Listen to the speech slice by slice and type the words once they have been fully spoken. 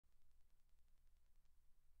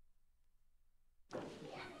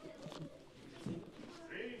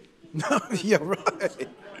No, you're right.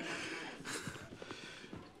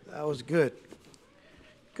 That was good.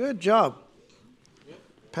 Good job,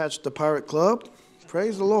 Patch the Pirate Club.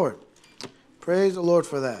 Praise the Lord. Praise the Lord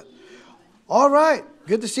for that. All right.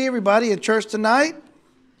 Good to see everybody in church tonight.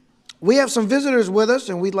 We have some visitors with us,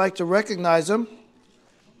 and we'd like to recognize them.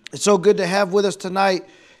 It's so good to have with us tonight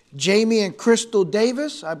Jamie and Crystal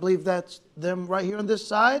Davis. I believe that's them right here on this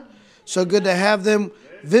side. So good to have them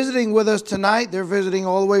visiting with us tonight. They're visiting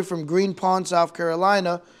all the way from Green Pond, South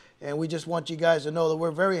Carolina. And we just want you guys to know that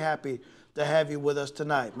we're very happy to have you with us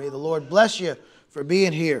tonight. May the Lord bless you for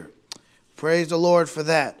being here. Praise the Lord for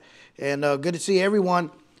that. And good to see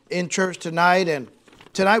everyone in church tonight. And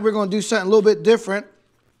tonight we're going to do something a little bit different.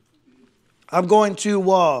 I'm going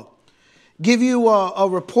to give you a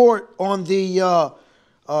report on the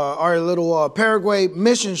our little Paraguay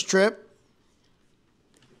missions trip.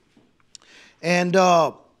 And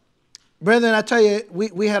brethren, I tell you,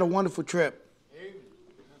 we had a wonderful trip.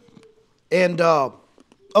 And,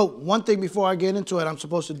 one thing before I get into it, I'm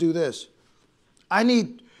supposed to do this.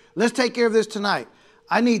 Let's take care of this tonight.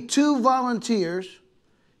 I need 2 volunteers.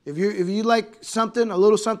 If you like something, a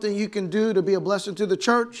little something you can do to be a blessing to the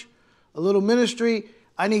church, a little ministry,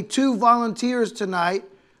 I need 2 volunteers tonight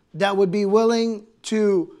that would be willing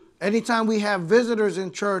to, anytime we have visitors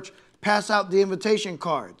in church, pass out the invitation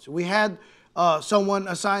cards. We had someone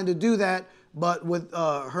assigned to do that, but with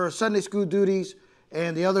her Sunday school duties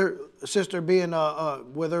and the other sister being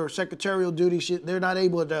with her secretarial duties, they're not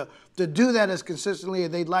able to do that as consistently as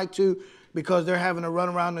they'd like to because they're having to run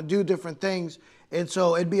around and do different things. And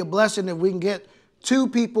so it'd be a blessing if we can get 2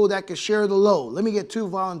 people that can share the load. Let me get 2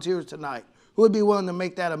 volunteers tonight. Who would be willing to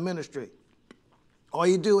make that a ministry? All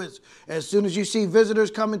you do is, as soon as you see visitors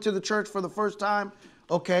coming to the church for the first time,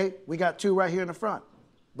 okay, we got 2 right here in the front.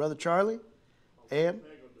 Brother Charlie and...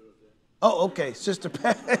 Oh, okay, Sister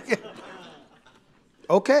Peg.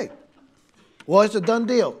 Okay. Well, it's a done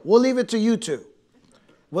deal. We'll leave it to you 2.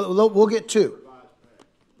 We'll get 2.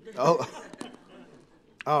 Oh,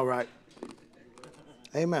 all right.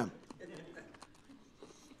 Amen.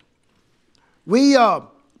 We had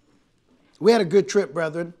a good trip,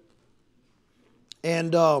 brethren,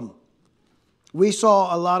 and we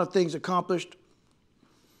saw a lot of things accomplished.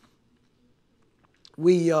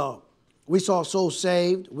 We saw souls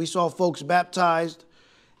saved. We saw folks baptized.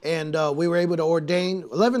 And we were able to ordain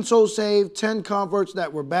 11 souls saved, 10 converts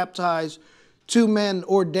that were baptized, 2 men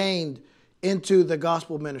ordained into the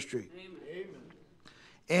gospel ministry. Amen.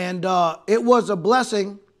 And it was a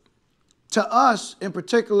blessing to us in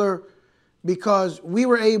particular because we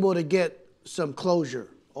were able to get some closure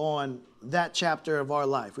on that chapter of our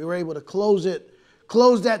life. We were able to close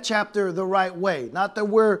that chapter the right way. Not that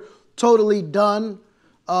we're totally done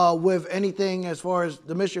with anything as far as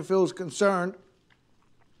the mission field is concerned.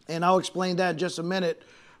 And I'll explain that in just a minute.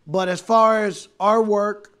 But as far as our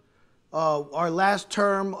work, our last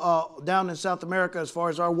term down in South America, as far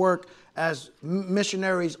as our work as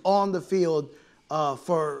missionaries on the field,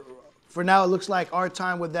 for now it looks like our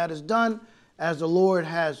time with that is done, as the Lord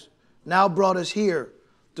has now brought us here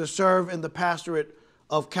to serve in the pastorate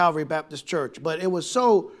of Calvary Baptist Church. But it was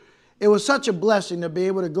such a blessing to be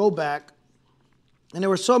able to go back, and there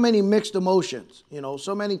were so many mixed emotions,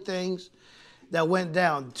 so many things that went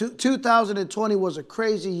down. 2020 was a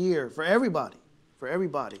crazy year for everybody.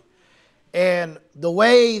 And the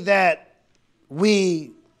way that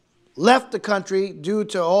we left the country due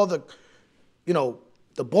to all the,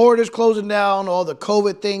 the borders closing down, all the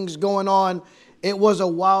COVID things going on, it was a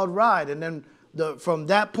wild ride. And then from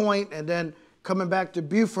that point, and then coming back to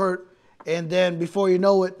Beaufort, and then before you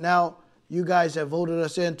know it, now you guys have voted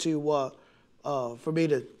us into for me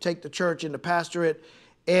to take the church in the pastorate.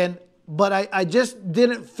 But I just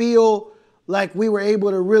didn't feel like we were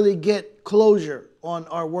able to really get closure on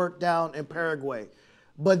our work down in Paraguay.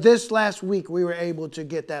 But this last week, we were able to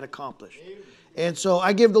get that accomplished. And so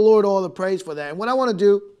I give the Lord all the praise for that. And what I want to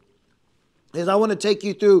do is I want to take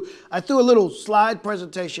you through, I threw a little slide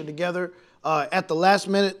presentation together at the last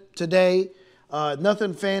minute today.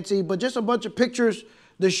 Nothing fancy, but just a bunch of pictures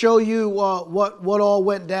to show you what all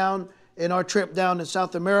went down in our trip down in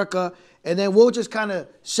South America. And then we'll just kind of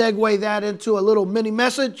segue that into a little mini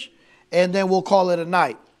message, and then we'll call it a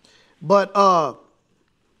night. But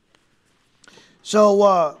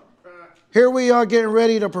so here we are getting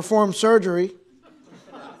ready to perform surgery.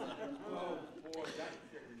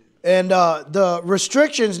 And the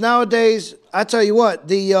restrictions nowadays, I tell you what,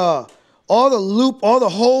 all the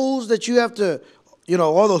holes that you have to,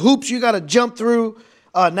 all the hoops you got to jump through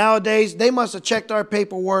nowadays, they must have checked our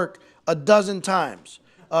paperwork a dozen times.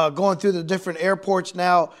 Going through the different airports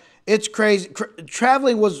now. it's crazy.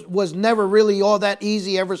 Traveling was never really all that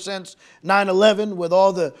easy ever since 9/11 with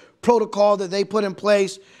all the protocol that they put in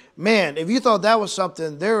place. Man, if you thought that was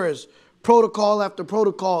something, there is protocol after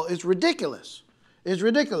protocol. It's ridiculous. It's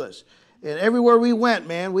ridiculous. And everywhere we went,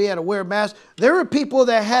 man, we had to wear masks. There were people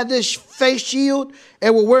that had this face shield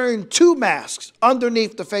and were wearing 2 masks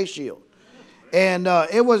underneath the face shield. And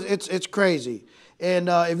it's crazy. And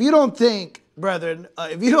if you don't think, brethren,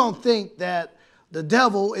 if you don't think that the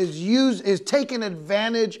devil is taking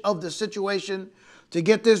advantage of the situation to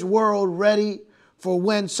get this world ready for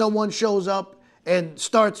when someone shows up and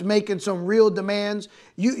starts making some real demands,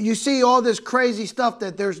 you see all this crazy stuff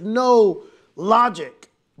that there's no logic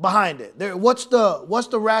behind it. What's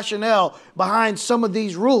the rationale behind some of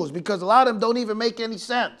these rules? Because a lot of them don't even make any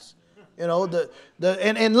sense. You know,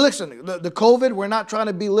 and listen, the COVID, we're not trying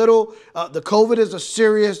to belittle. The COVID is a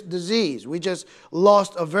serious disease. We just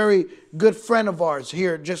lost a very good friend of ours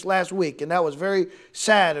here just last week, and that was very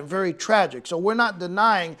sad and very tragic. So we're not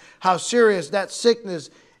denying how serious that sickness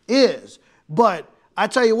is. But I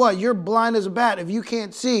tell you what, you're blind as a bat if you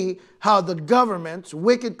can't see how the governments,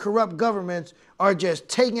 wicked, corrupt governments, are just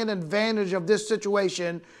taking advantage of this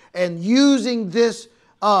situation and using this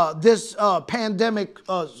pandemic,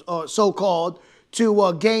 so-called,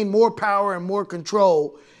 to gain more power and more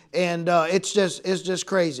control. And it's just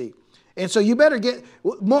crazy. And so you better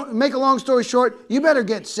make a long story short, you better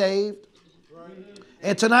get saved.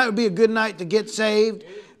 And tonight would be a good night to get saved,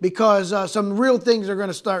 because some real things are going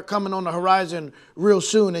to start coming on the horizon real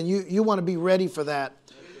soon, and you want to be ready for that.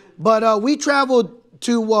 But we traveled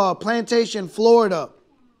to Plantation, Florida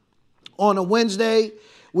on a Wednesday.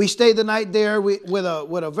 We stayed the night there with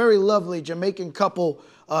a very lovely Jamaican couple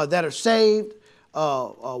that are saved.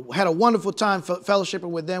 Had a wonderful time fellowshipping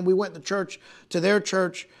with them. We went to their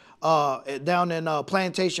church down in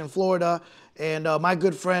Plantation, Florida. And my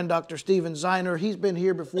good friend, Dr. Stephen Ziner, he's been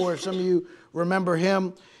here before. Some of you remember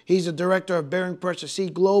him. He's the director of Bearing Precious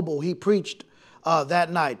Seed Global. He preached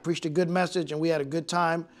that night, preached a good message, and we had a good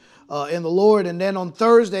time in the Lord. And then on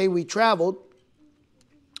Thursday, we traveled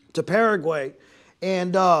to Paraguay.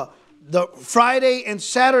 And the Friday and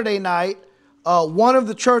Saturday night, one of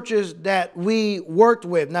the churches that we worked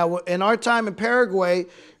with. Now, in our time in Paraguay,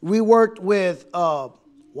 we worked with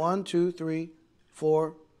 1, 2, 3,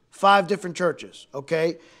 4, 5 different churches,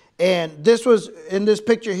 okay? And this was, in this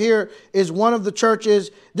picture here, is one of the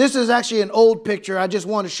churches. This is actually an old picture. I just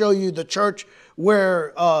want to show you the church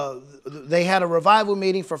where they had a revival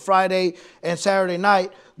meeting for Friday and Saturday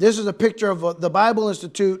night. This is a picture of the Bible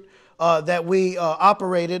Institute that we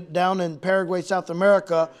operated down in Paraguay, South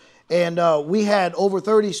America. And we had over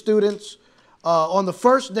 30 students. On the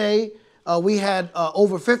first day, we had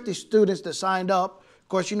over 50 students that signed up. Of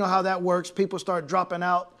course, you know how that works. People start dropping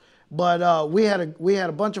out. But we had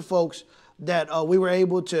a bunch of folks that we were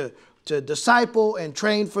able to disciple and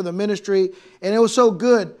train for the ministry. And it was so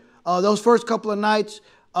good those first couple of nights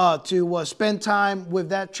to spend time with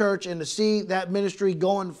that church and to see that ministry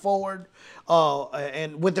going forward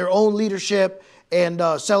and with their own leadership and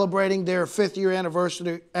celebrating their 5th year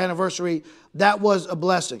anniversary. That was a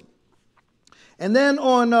blessing. And then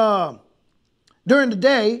during the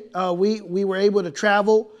day, we were able to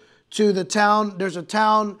travel to the town. There's a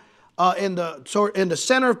town in the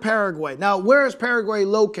center of Paraguay. Now, where is Paraguay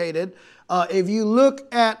located? If you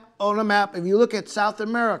look on a map, if you look at South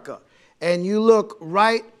America, and you look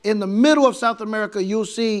right in the middle of South America, you'll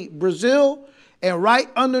see Brazil, and right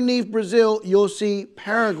underneath Brazil, you'll see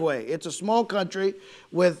Paraguay. It's a small country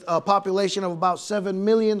with a population of about 7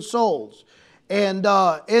 million souls. And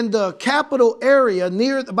in the capital area,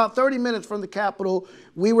 about 30 minutes from the capital,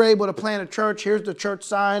 we were able to plant a church. Here's the church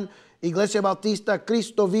sign, Iglesia Bautista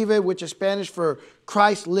Cristo Vive, which is Spanish for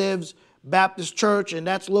Christ Lives Baptist Church, and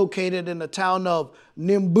that's located in the town of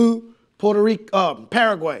Nimbu,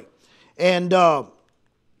 Paraguay. And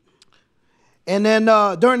then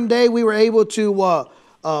during the day, we were able to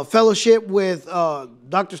fellowship with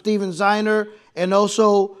Dr. Stephen Ziner and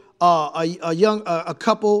also a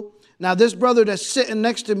couple. Now, this brother that's sitting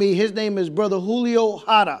next to me, his name is Brother Julio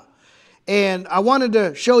Jara. And I wanted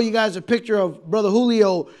to show you guys a picture of Brother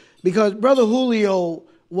Julio, because Brother Julio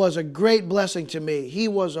was a great blessing to me. He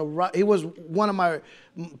was one of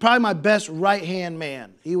probably my best right-hand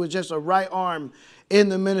man. He was just a right arm in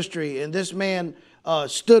the ministry. And this man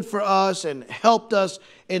stood for us and helped us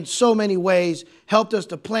in so many ways, helped us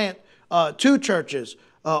to plant 2 churches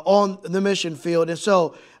on the mission field. And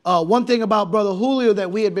so one thing about Brother Julio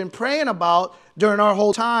that we had been praying about during our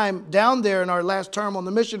whole time down there in our last term on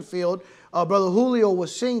the mission field, Brother Julio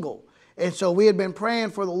was single. And so we had been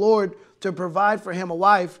praying for the Lord to provide for him a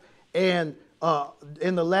wife. And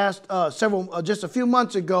in the last just a few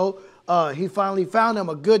months ago, he finally found him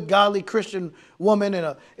a good, godly Christian woman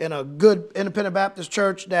in a good independent Baptist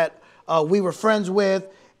church that we were friends with.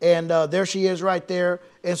 And there she is right there.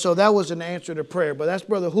 And so that was an answer to prayer. But that's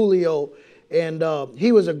Brother Julio. And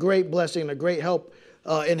he was a great blessing and a great help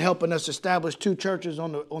in helping us establish 2 churches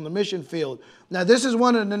on the mission field. Now, this is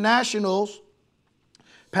one of the nationals,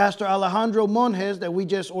 Pastor Alejandro Monjes, that we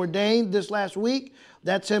just ordained this last week.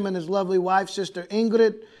 That's him and his lovely wife, Sister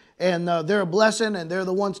Ingrid. And they're a blessing, and they're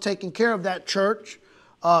the ones taking care of that church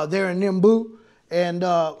there in Nimbu and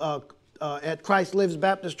at Christ Lives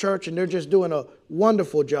Baptist Church. And they're just doing a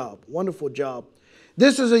wonderful job, wonderful job.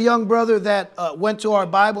 This is a young brother that went to our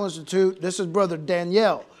Bible Institute. This is Brother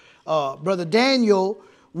Daniel. Brother Daniel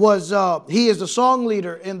he is the song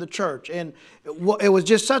leader in the church. And it was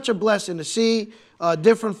just such a blessing to see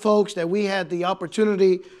different folks that we had the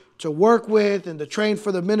opportunity to work with and to train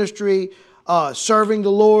for the ministry, serving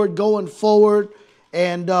the Lord, going forward.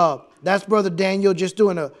 And that's Brother Daniel just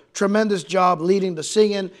doing a tremendous job leading the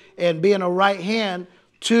singing and being a right hand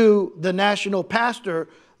to the national pastor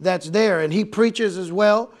that's there. And he preaches as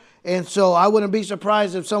well. And so I wouldn't be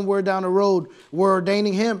surprised if somewhere down the road we're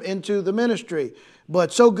ordaining him into the ministry.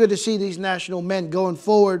 But so good to see these national men going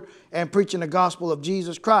forward and preaching the gospel of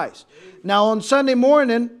Jesus Christ. Now on Sunday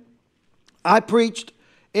morning, I preached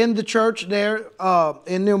in the church there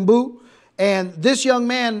in Nimbu. And this young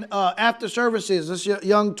man, after services, this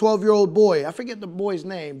young 12-year-old boy, I forget the boy's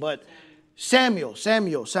name, but Samuel,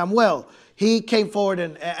 he came forward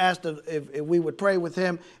and asked if we would pray with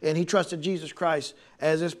him, and he trusted Jesus Christ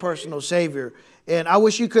as his personal Savior. And I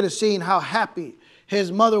wish you could have seen how happy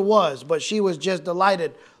his mother was, but she was just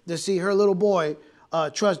delighted to see her little boy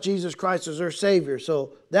trust Jesus Christ as her Savior.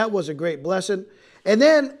 So that was a great blessing. And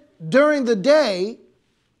then during the day,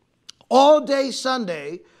 all day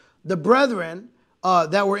Sunday, the brethren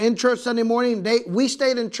that were in church Sunday morning, we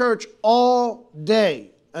stayed in church all day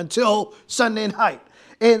until Sunday night.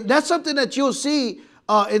 And that's something that you'll see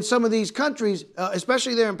in some of these countries,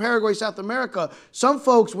 especially there in Paraguay, South America. Some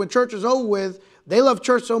folks, when church is over with, they love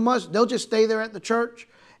church so much, they'll just stay there at the church.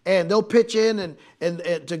 And they'll pitch in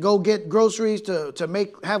and to go get groceries, to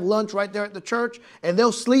have lunch right there at the church. And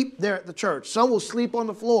they'll sleep there at the church. Some will sleep on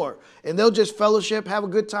the floor. And they'll just fellowship, have a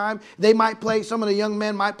good time. They might play, some of the young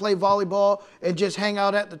men might play volleyball and just hang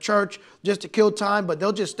out at the church just to kill time. But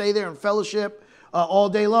they'll just stay there and fellowship all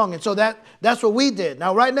day long. And so that's what we did.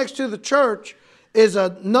 Now, right next to the church is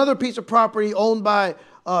another piece of property owned by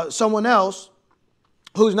someone else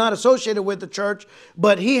who's not associated with the church,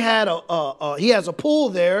 but he has a pool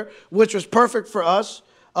there, which was perfect for us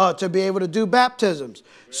to be able to do baptisms.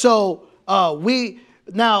 So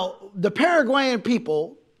now the Paraguayan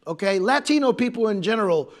people, okay, Latino people in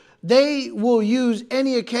general, they will use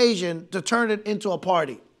any occasion to turn it into a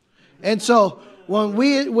party. And so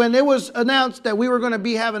when it was announced that we were going to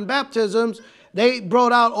be having baptisms, they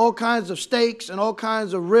brought out all kinds of steaks and all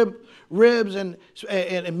kinds of ribs and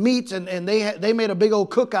meats, and they made a big old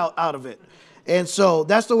cookout out of it. And so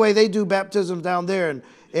that's the way they do baptisms down there.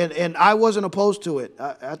 And I wasn't opposed to it.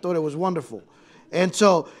 I thought it was wonderful. And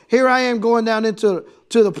so here I am going down into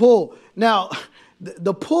the pool. Now,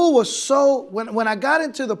 the pool was so, when I got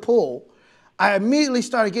into the pool, I immediately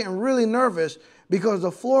started getting really nervous because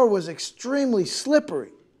the floor was extremely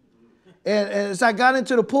slippery. And as I got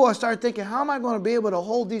into the pool, I started thinking, how am I going to be able to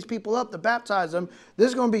hold these people up to baptize them? This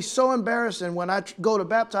is going to be so embarrassing when I go to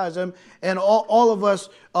baptize them and all of us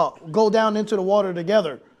go down into the water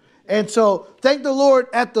together. And so thank the Lord,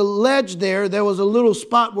 at the ledge there was a little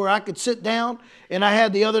spot where I could sit down, and I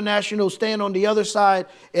had the other national stand on the other side,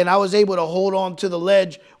 and I was able to hold on to the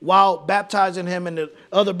ledge while baptizing him and the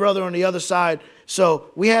other brother on the other side.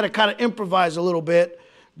 So we had to kind of improvise a little bit,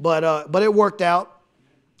 but it worked out.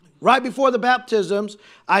 Right before the baptisms,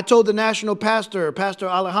 I told the national pastor, Pastor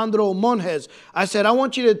Alejandro Monjes, I said, I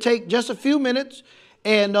want you to take just a few minutes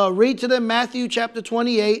and read to them Matthew chapter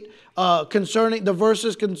 28, concerning the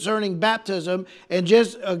verses concerning baptism, and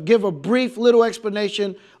just give a brief little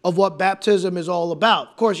explanation of what baptism is all about.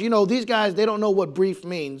 Of course, you know, these guys, they don't know what brief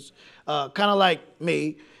means, kind of like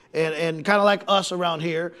me and kind of like us around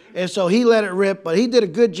here. And so he let it rip, but he did a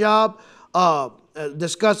good job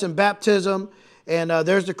discussing baptism. And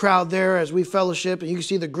there's the crowd there as we fellowship, and you can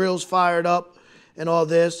see the grills fired up and all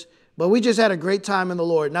this. But we just had a great time in the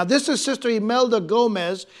Lord. Now, this is Sister Imelda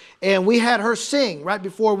Gomez, and we had her sing right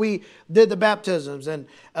before we did the baptisms. And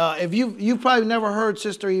if you've probably never heard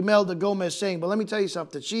Sister Imelda Gomez sing, but let me tell you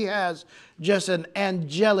something. She has just an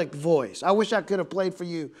angelic voice. I wish I could have played for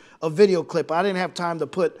you a video clip. I didn't have time to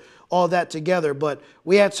put all that together. But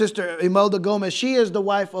we had Sister Imelda Gomez. She is the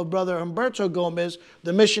wife of Brother Humberto Gomez,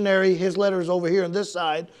 the missionary. His letter is over here on this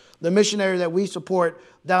side. The missionary that we support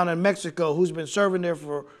down in Mexico, who's been serving there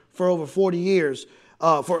for over 40 years,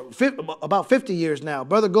 about 50 years now.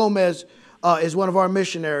 Brother Gomez is one of our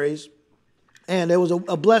missionaries. And it was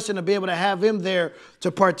a blessing to be able to have him there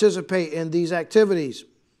to participate in these activities.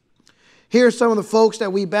 Here's some of the folks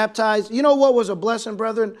that we baptized. You know what was a blessing,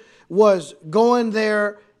 brethren? Was going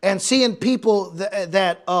there and seeing people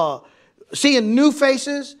seeing new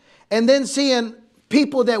faces, and then seeing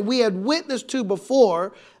people that we had witnessed to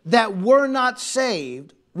before that were not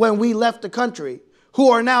saved when we left the country, who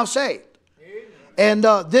are now saved. And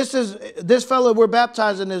this fellow we're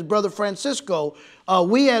baptizing is Brother Francisco.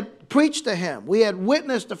 We had preached to him. We had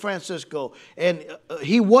witnessed to Francisco, and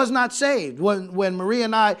he was not saved when Maria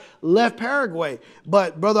and I left Paraguay.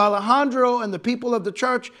 But Brother Alejandro and the people of the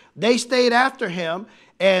church, they stayed after him,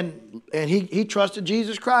 and he trusted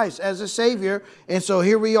Jesus Christ as a Savior. And so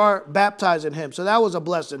here we are baptizing him. So that was a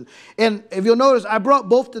blessing. And if you'll notice, I brought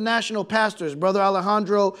both the national pastors, Brother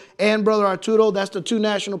Alejandro and Brother Arturo. That's the two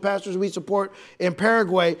national pastors we support in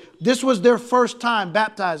Paraguay. This was their first time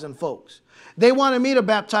baptizing folks. They wanted me to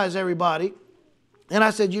baptize everybody. And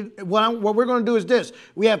I said, what we're going to do is this.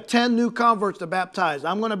 We have 10 new converts to baptize.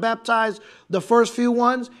 I'm going to baptize the first few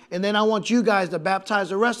ones, and then I want you guys to baptize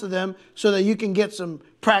the rest of them so that you can get some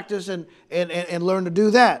practice and learn to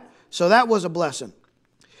do that. So that was a blessing.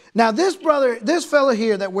 Now this fellow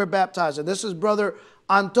here that we're baptizing, this is Brother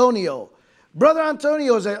Antonio. Brother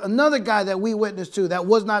Antonio is another guy that we witnessed to that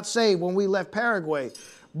was not saved when we left Paraguay.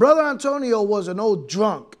 Brother Antonio was an old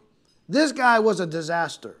drunk. This guy was a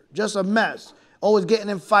disaster, just a mess. Always getting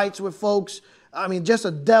in fights with folks. I mean, just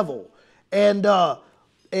a devil. And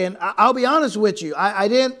I'll be honest with you, I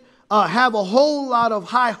didn't have a whole lot of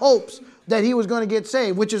high hopes that he was going to get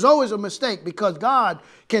saved, which is always a mistake because God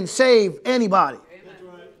can save anybody.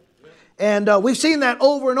 And we've seen that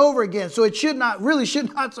over and over again, so it should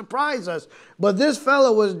not surprise us. But this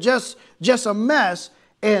fellow was just a mess,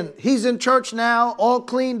 and he's in church now, all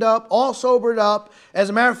cleaned up, all sobered up. As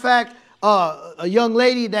a matter of fact, a young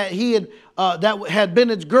lady that that had been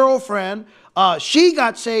his girlfriend, she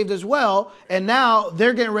got saved as well, and now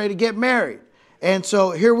they're getting ready to get married. And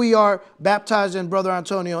so here we are baptizing Brother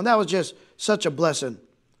Antonio, and that was just such a blessing.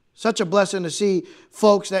 Such a blessing to see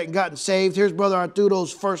folks that had gotten saved. Here's Brother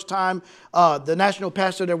Arturo's first time, the national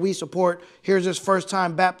pastor that we support. Here's his first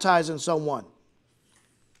time baptizing someone.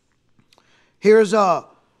 Here's a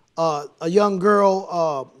young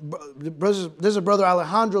girl. This is Brother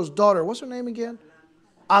Alejandro's daughter. What's her name again?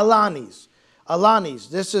 Alanis.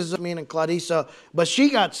 This is me and Clarissa, but she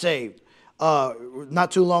got saved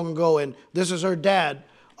not too long ago, and this is her dad,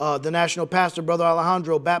 the national pastor, Brother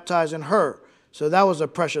Alejandro, baptizing her. So that was a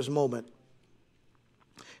precious moment.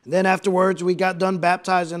 And then afterwards, we got done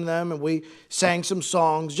baptizing them, and we sang some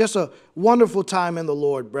songs. Just a wonderful time in the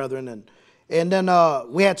Lord, brethren. And then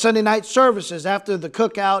we had Sunday night services after the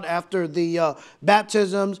cookout, after the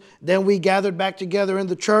baptisms. Then we gathered back together in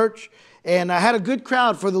the church. And I had a good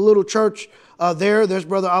crowd for the little church there. There's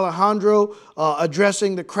Brother Alejandro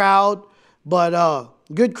addressing the crowd. But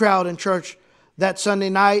good crowd in church that Sunday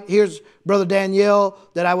night. Here's Brother Danielle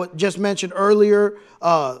that I just mentioned earlier,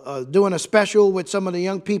 doing a special with some of the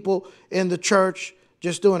young people in the church.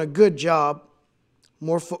 Just doing a good job.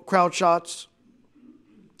 More crowd shots.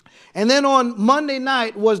 And then on Monday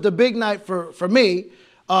night was the big night for me,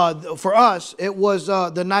 for us. It was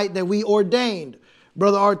the night that we ordained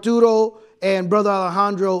Brother Arturo and Brother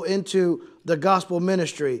Alejandro into the gospel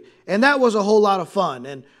ministry. And that was a whole lot of fun.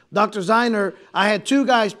 And Dr. Zeiner, I had two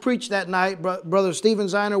guys preach that night. Brother Stephen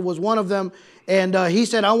Zeiner was one of them. And he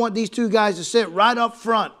said, I want these two guys to sit right up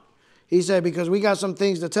front. He said, because we got some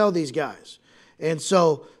things to tell these guys. And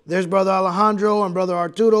so there's Brother Alejandro and Brother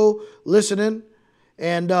Arturo listening.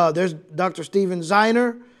 And there's Dr. Stephen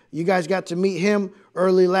Zeiner. You guys got to meet him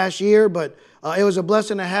early last year, but it was a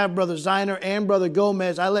blessing to have Brother Zeiner and Brother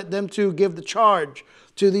Gomez. I let them two give the charge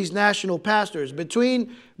to these national pastors.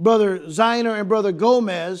 Between Brother Zeiner and Brother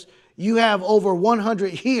Gomez, you have over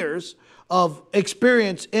 100 years of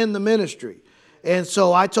experience in the ministry. And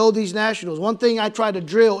so I told these nationals, one thing I try to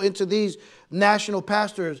drill into these national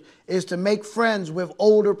pastors is to make friends with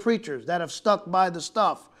older preachers that have stuck by the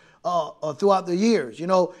stuff throughout the years. You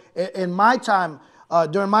know, in my time,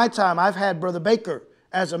 during my time, I've had Brother Baker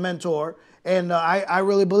as a mentor, and I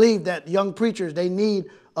really believe that young preachers, they need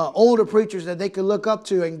older preachers that they can look up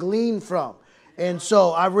to and glean from. And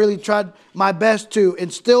so I really tried my best to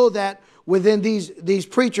instill that within these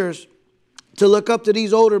preachers, to look up to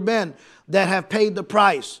these older men that have paid the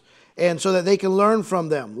price. and so that they can learn from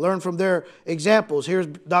them, learn from their examples. Here's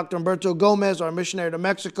Dr. Humberto Gomez, our missionary to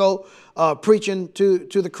Mexico, preaching to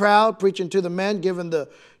the crowd, preaching to the men, giving the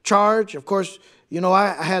charge. Of course, you know,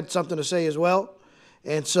 I had something to say as well.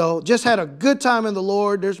 And so just had a good time in the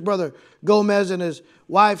Lord. There's Brother Gomez and his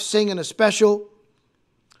wife singing a special.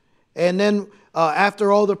 And then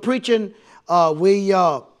after all the preaching, we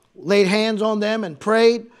laid hands on them and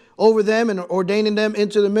prayed over them and ordaining them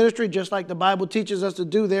into the ministry, just like the Bible teaches us to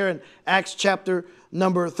do there in Acts chapter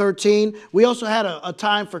number 13. We also had a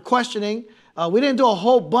time for questioning. We didn't do a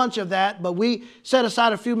whole bunch of that, but we set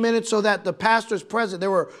aside a few minutes so that the pastors present,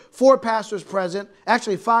 there were 4 pastors present,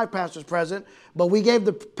 actually 5 pastors present, but we gave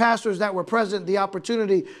the pastors that were present the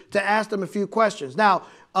opportunity to ask them a few questions. Now,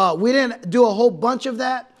 we didn't do a whole bunch of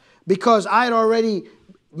that because I had already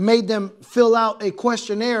made them fill out a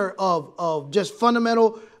questionnaire of just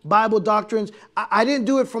fundamental Bible doctrines. I didn't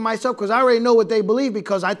do it for myself because I already know what they believe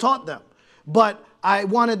because I taught them. But I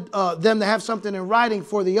wanted them to have something in writing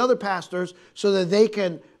for the other pastors so that they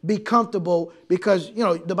can be comfortable because, you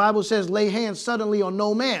know, the Bible says lay hands suddenly on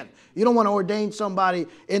no man. You don't want to ordain somebody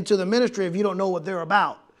into the ministry if you don't know what they're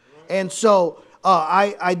about. And so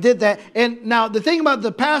I did that. And now the thing about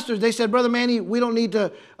the pastors, they said, Brother Manny, we don't need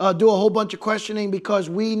to do a whole bunch of questioning because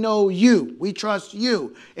we know you. We trust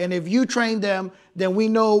you. And if you train them, then we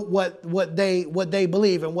know what they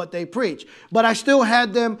believe and what they preach. But I still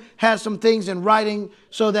had them have some things in writing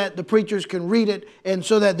so that the preachers can read it and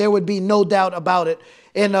so that there would be no doubt about it.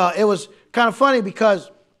 And it was kind of funny because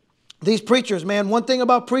these preachers, man, one thing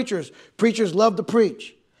about preachers love to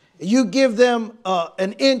preach. You give them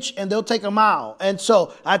an inch and they'll take a mile. And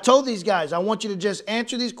so I told these guys, I want you to just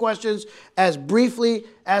answer these questions as briefly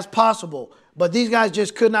as possible. But these guys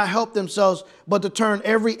just could not help themselves but to turn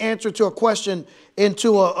every answer to a question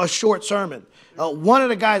into a short sermon. One of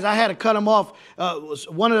the guys, I had to cut him off.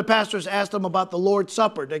 One of the pastors asked him about the Lord's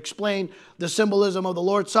Supper to explain the symbolism of the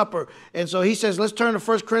Lord's Supper. And so he says, let's turn to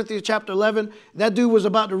 1 Corinthians chapter 11. That dude was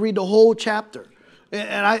about to read the whole chapter.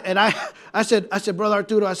 And I said, Brother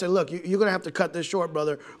Arturo, I said, look, you're going to have to cut this short,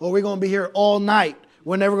 brother, or we're going to be here all night.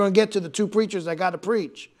 We're never going to get to the 2 preachers that got to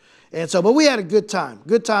preach. And so, but we had a good time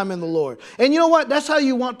in the Lord. And you know what? That's how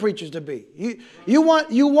you want preachers to be. You want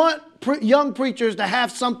young preachers to have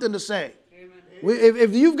something to say.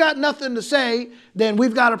 If you've got nothing to say, then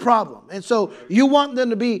we've got a problem. And so you want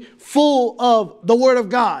them to be full of the Word of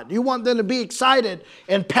God. You want them to be excited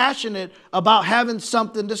and passionate about having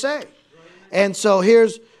something to say. And so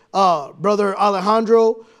here's Brother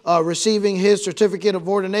Alejandro receiving his certificate of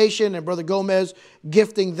ordination and Brother Gomez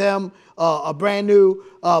gifting them a brand new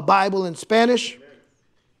Bible in Spanish.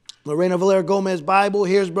 Lorena Valera Gomez Bible.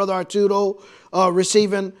 Here's Brother Arturo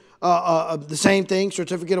receiving the same thing,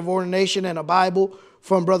 certificate of ordination and a Bible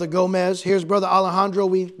from Brother Gomez. Here's Brother Alejandro.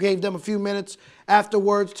 We gave them a few minutes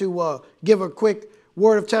afterwards to give a quick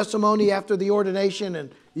word of testimony after the ordination.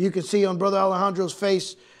 And you can see on Brother Alejandro's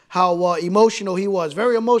face how emotional he was.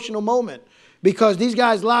 Very emotional moment because these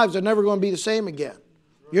guys' lives are never going to be the same again.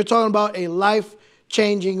 You're talking about a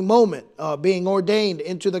life-changing moment, being ordained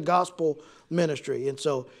into the gospel ministry. And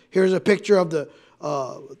so here's a picture of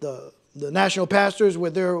the national pastors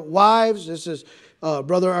with their wives. This is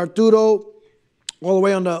Brother Arturo all the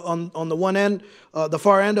way on the one end, the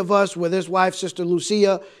far end of us with his wife, Sister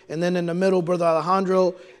Lucia, and then in the middle, Brother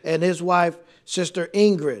Alejandro and his wife, Sister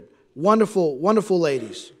Ingrid. Wonderful, wonderful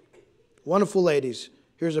ladies. Wonderful ladies.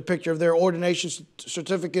 Here's a picture of their ordination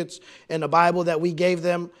certificates and the Bible that we gave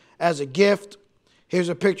them as a gift. Here's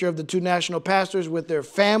a picture of the 2 national pastors with their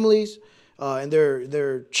families and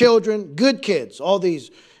their children. Good kids, all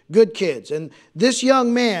these good kids. And this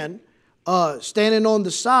young man standing on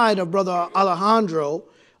the side of Brother Alejandro,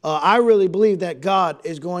 I really believe that God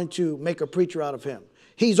is going to make a preacher out of him.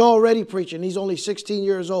 He's already preaching. He's only 16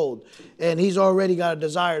 years old, and he's already got a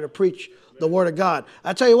desire to preach the Word of God.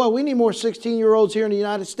 I tell you what, we need more 16-year-olds here in the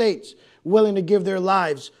United States willing to give their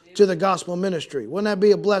lives to the gospel ministry. Wouldn't that be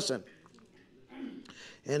a blessing?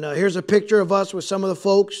 And here's a picture of us with some of the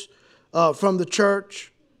folks from the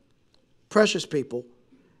church. Precious people.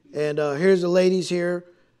 And here's the ladies here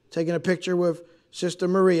taking a picture with Sister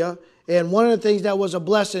Maria. And one of the things that was a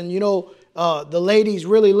blessing, you know, the ladies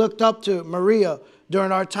really looked up to Maria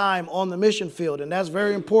during our time on the mission field. And that's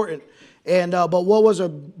very important. And but what was a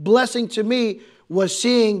blessing to me was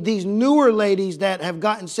seeing these newer ladies that have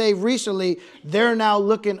gotten saved recently. They're now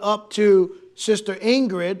looking up to Sister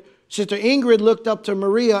Ingrid. Sister Ingrid looked up to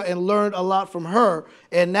Maria and learned a lot from her.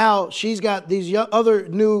 And now she's got these other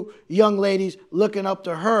new young ladies looking up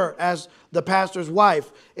to her as the pastor's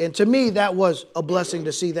wife. And to me, that was a blessing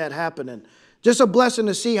to see that happening. Just a blessing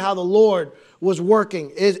to see how the Lord was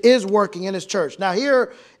working, is working in his church. Now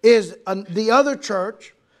here is the other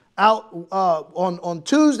church out on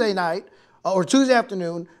Tuesday night or Tuesday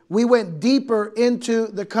afternoon. We went deeper into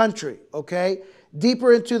the country, okay?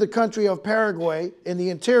 Deeper into the country of Paraguay in the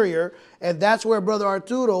interior. And that's where Brother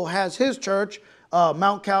Arturo has his church,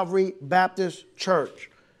 Mount Calvary Baptist Church.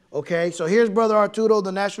 Okay, so here's Brother Arturo,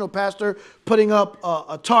 the national pastor, putting up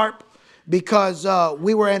a tarp because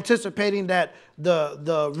we were anticipating that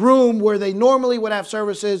the room where they normally would have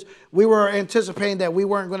services, we were anticipating that we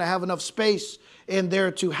weren't going to have enough space in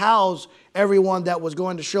there to house everyone that was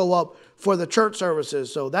going to show up for the church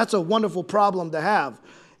services. So that's a wonderful problem to have.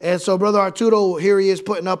 And so Brother Arturo, here he is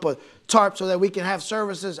putting up a tarp so that we can have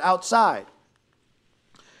services outside.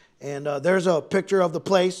 And there's a picture of the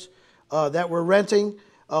place that we're renting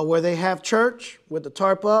where they have church with the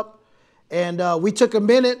tarp up. And we took a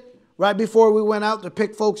minute right before we went out to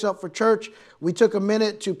pick folks up for church. We took a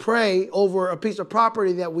minute to pray over a piece of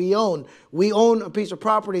property that we own. We own a piece of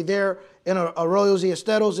property there in Arroyos y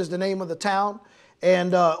Esteros is the name of the town.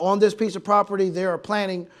 And on this piece of property, they are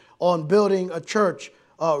planning on building a church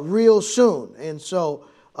real soon. And so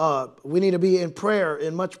we need to be in prayer,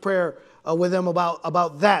 in much prayer with them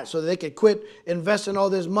about that, so that they could quit investing all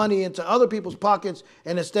this money into other people's pockets,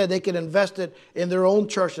 and instead they could invest it in their own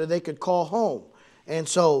church that they could call home. And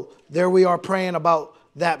so there we are praying about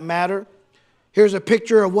that matter. Here's a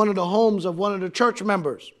picture of one of the homes of one of the church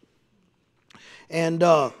members. And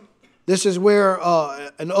this is where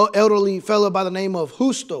an elderly fellow by the name of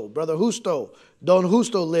Justo, Brother Justo, Don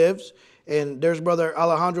Justo lives. And there's Brother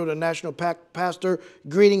Alejandro, the national pastor,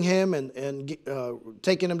 greeting him and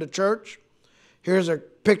taking him to church. Here's a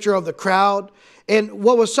picture of the crowd. And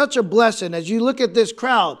what was such a blessing, as you look at this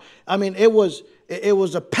crowd, I mean, it was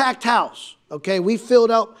a packed house. Okay, we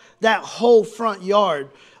filled up that whole front yard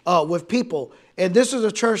with people. And this is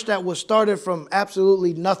a church that was started from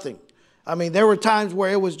absolutely nothing. I mean, there were times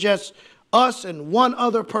where it was just us and one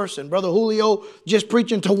other person. Brother Julio just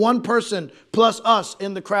preaching to one person plus us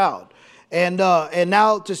in the crowd. And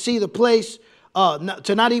now to see the place,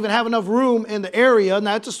 to not even have enough room in the area.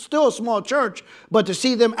 Now, it's still a small church, but to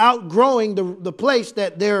see them outgrowing the place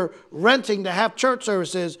that they're renting to have church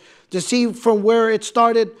services, to see from where it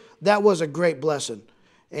started, that was a great blessing.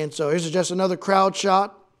 And so here's just another crowd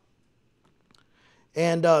shot.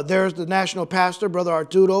 And there's the national pastor, Brother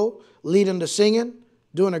Arturo, leading the singing,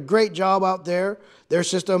 doing a great job out there. There's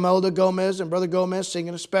Sister Imelda Gomez and Brother Gomez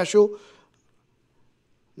singing a special.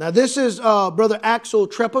 Now, this is Brother Axel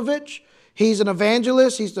Trepovich. He's an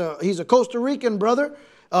evangelist. He's a Costa Rican brother,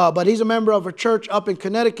 but he's a member of a church up in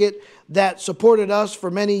Connecticut that supported us for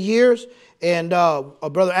many years. And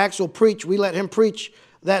Brother Axel preached. We let him preach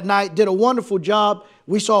that night. Did a wonderful job.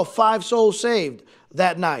 We saw 5 souls saved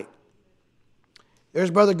that night. There's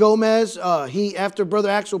Brother Gomez. After Brother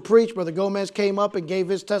Axel preached, Brother Gomez came up and gave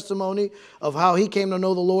his testimony of how he came to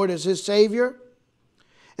know the Lord as his Savior.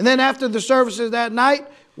 And then after the services that night,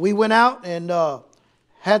 we went out and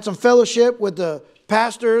had some fellowship with the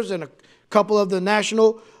pastors and a couple of the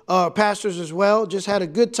national pastors as well. Just had a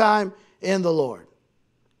good time in the Lord.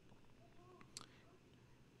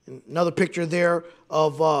 Another picture there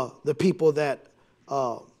of the people that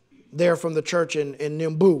they're from the church in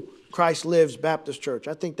Nimbu, Christ Lives Baptist Church.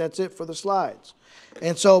 I think that's it for the slides.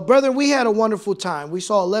 And so, brethren, we had a wonderful time. We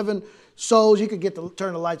saw 11 souls. You could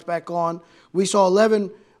turn the lights back on. We saw 11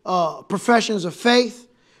 professions of faith.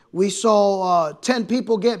 We saw 10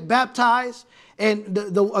 people get baptized. And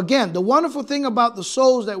again, the wonderful thing about the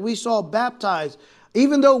souls that we saw baptized,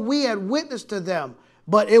 even though we had witnessed to them,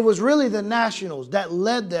 but it was really the nationals that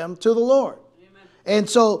led them to the Lord. Amen. And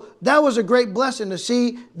so that was a great blessing to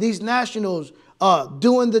see these nationals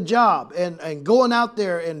doing the job and going out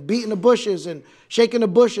there and beating the bushes and shaking the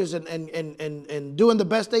bushes and doing the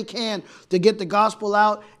best they can to get the gospel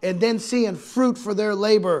out, and then seeing fruit for their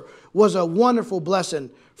labor was a wonderful blessing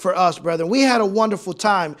for us, brethren. We had a wonderful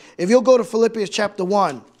time. If you'll go to Philippians chapter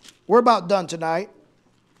 1, we're about done tonight.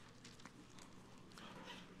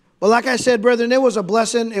 Well, like I said, brethren, it was a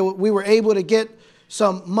blessing. We were able to get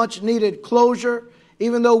some much needed closure,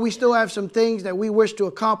 even though we still have some things that we wish to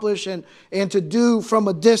accomplish and to do from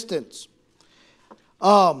a distance.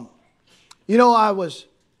 As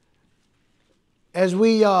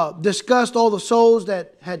we discussed all the souls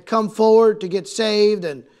that had come forward to get saved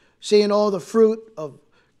and seeing all the fruit of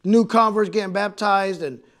new converts getting baptized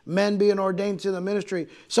and men being ordained to the ministry,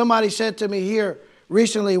 somebody said to me here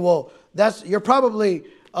recently, well, you're probably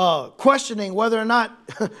questioning whether or not,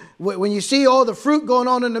 when you see all the fruit going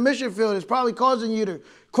on in the mission field, it's probably causing you to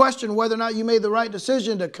question whether or not you made the right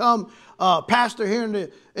decision to come pastor here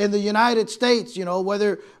in the United States, you know,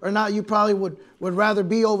 whether or not you probably would rather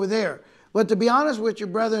be over there. But to be honest with you,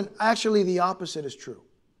 brethren, actually the opposite is true.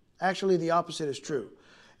 Actually, the opposite is true.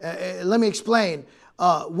 Let me explain.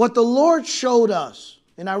 What the Lord showed us,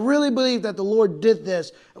 and I really believe that the Lord did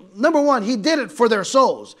this. Number one, he did it for their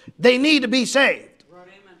souls. They need to be saved. Right.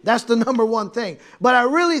 That's the number one thing. But I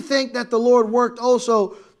really think that the Lord worked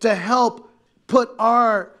also to help put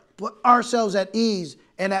ourselves at ease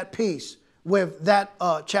and at peace with that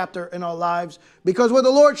chapter in our lives. Because what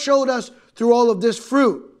the Lord showed us through all of this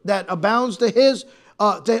fruit that abounds to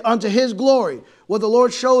unto his glory, what the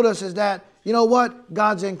Lord showed us is that, you know what,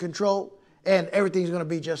 God's in control and everything's going to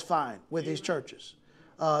be just fine with these churches.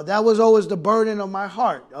 That was always the burden of my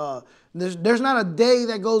heart. There's not a day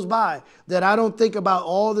that goes by that I don't think about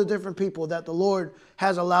all the different people that the Lord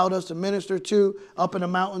has allowed us to minister to up in the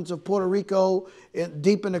mountains of Puerto Rico,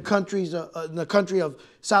 deep in the country of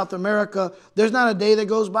South America. There's not a day that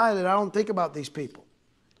goes by that I don't think about these people,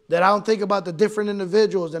 that I don't think about the different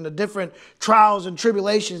individuals and the different trials and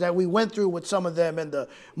tribulations that we went through with some of them and the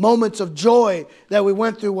moments of joy that we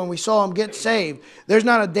went through when we saw them get saved. There's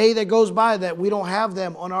not a day that goes by that we don't have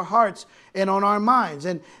them on our hearts and on our minds.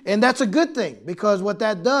 And that's a good thing, because what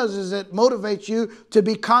that does is it motivates you to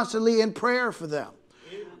be constantly in prayer for them.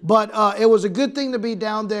 But it was a good thing to be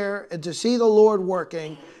down there and to see the Lord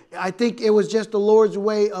working. I think it was just the Lord's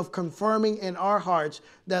way of confirming in our hearts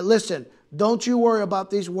that, listen, don't you worry about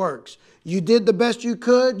these works. You did the best you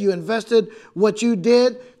could. You invested what you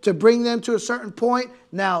did to bring them to a certain point.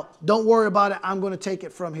 Now, don't worry about it. I'm going to take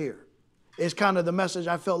it from here. It's kind of the message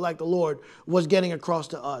I felt like the Lord was getting across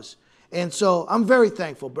to us. And so I'm very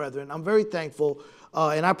thankful, brethren. I'm very thankful.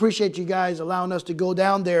 And I appreciate you guys allowing us to go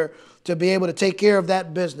down there to be able to take care of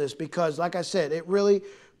that business, because, like I said, it really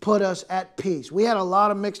put us at peace. We had a lot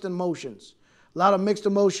of mixed emotions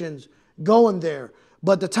going there.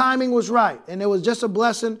 But the timing was right, and it was just a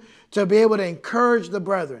blessing to be able to encourage the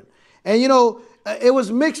brethren. And, you know, it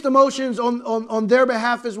was mixed emotions on their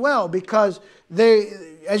behalf as well, because they,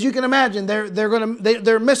 as you can imagine,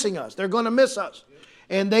 they're missing us. They're going to miss us.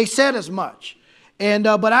 And they said as much. And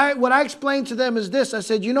but what I explained to them is this. I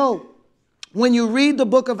said, you know, when you read the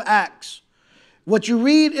book of Acts, what you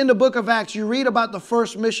read in the book of Acts, you read about the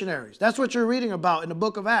first missionaries. That's what you're reading about in the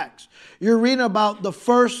book of Acts. You're reading about the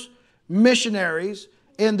first missionaries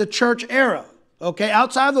in the church era, okay,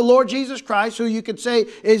 outside of the Lord Jesus Christ, who you could say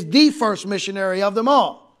is the first missionary of them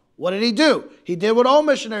all. What did he do? He did what all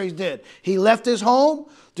missionaries did. He left his home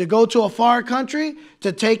to go to a far country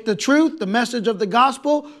to take the truth, the message of the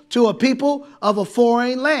gospel, to a people of a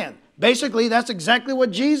foreign land. Basically, that's exactly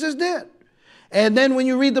what Jesus did. And then when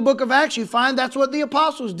you read the book of Acts, you find that's what the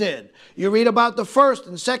apostles did. You read about the first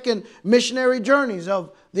and second missionary journeys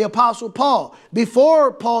of the apostle Paul.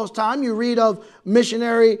 Before Paul's time, you read of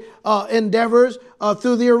missionary endeavors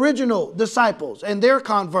through the original disciples and their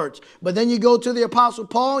converts. But then you go to the apostle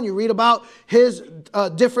Paul and you read about his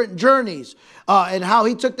different journeys and how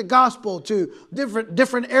he took the gospel to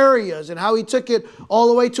different areas and how he took it all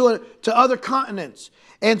the way to other continents.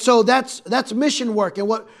 And so that's mission work.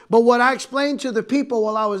 But what I explained to the people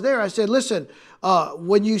while I was there, I said, listen,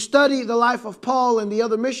 when you study the life of Paul and the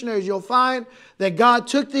other missionaries, you'll find that God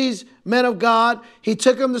took these men of God. He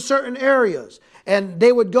took them to certain areas. And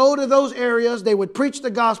they would go to those areas. They would preach the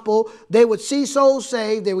gospel. They would see souls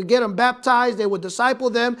saved. They would get them baptized. They would disciple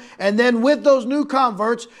them. And then with those new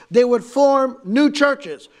converts, they would form new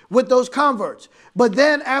churches with those converts. But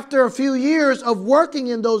then after a few years of working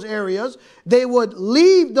in those areas, they would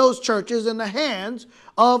leave those churches in the hands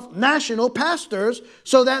of national pastors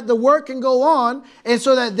so that the work can go on and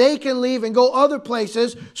so that they can leave and go other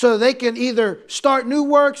places so they can either start new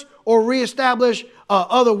works or reestablish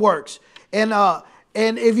other works. And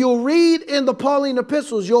if you'll read in the Pauline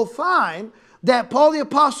epistles, you'll find that Paul the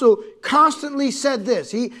Apostle constantly said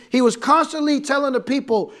this. He was constantly telling the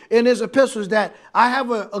people in his epistles that I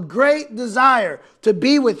have a great desire to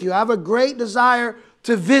be with you. I have a great desire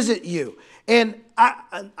to visit you. And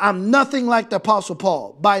I'm nothing like the Apostle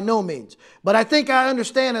Paul, by no means. But I think I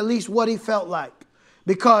understand at least what he felt like.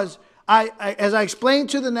 Because as I explained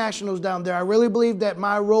to the nationals down there, I really believe that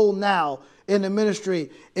my role now in the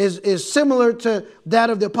ministry is similar to that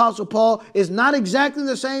of the Apostle Paul. Is not exactly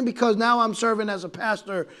the same because now I'm serving as a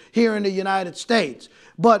pastor here in the United States.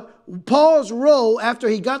 But Paul's role, after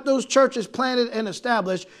he got those churches planted and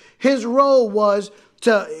established, his role was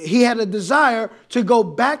he had a desire to go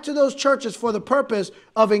back to those churches for the purpose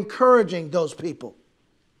of encouraging those people.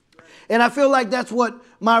 And I feel like that's what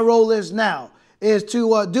my role is now, is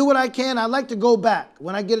to do what I can. I like to go back.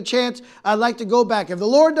 When I get a chance, I like to go back. If the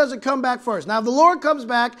Lord doesn't come back first. Now, if the Lord comes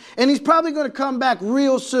back, and he's probably going to come back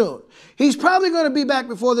real soon. He's probably going to be back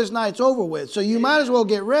before this night's over with. So you might as well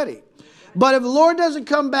get ready. But if the Lord doesn't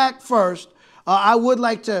come back first, I would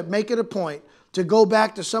like to make it a point to go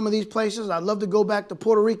back to some of these places. I'd love to go back to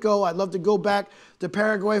Puerto Rico. I'd love to go back to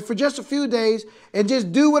Paraguay for just a few days and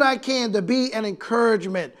just do what I can to be an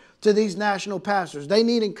encouragement to these national pastors. They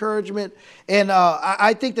need encouragement. And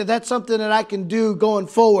I think that that's something that I can do going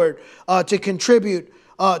forward to contribute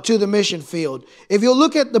to the mission field. If you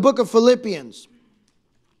look at the book of Philippians,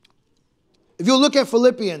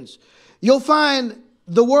 you'll find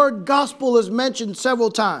the word gospel is mentioned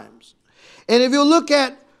several times. And if you look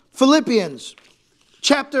at Philippians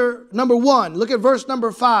chapter number 1, look at verse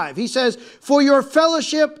number 5. He says, for your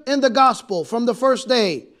fellowship in the gospel from the first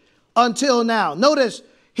day until now. Notice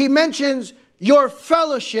he mentions your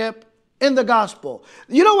fellowship in the gospel.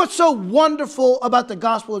 You know what's so wonderful about the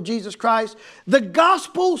gospel of Jesus Christ? The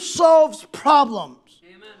gospel solves problems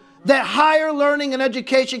that higher learning and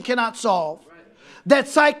education cannot solve, that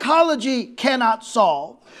psychology cannot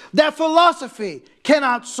solve, that philosophy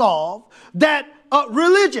cannot solve, that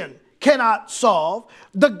religion cannot solve.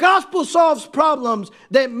 The gospel solves problems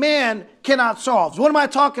that man cannot solve. What am I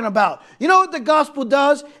talking about? You know what the gospel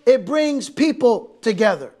does? It brings people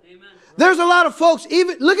together. Amen. There's a lot of folks,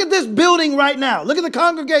 even look at this building right now. Look at the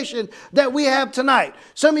congregation that we have tonight.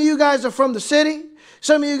 Some of you guys are from the city.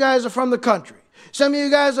 Some of you guys are from the country. Some of you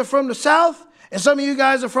guys are from the south. And some of you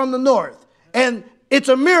guys are from the north. And it's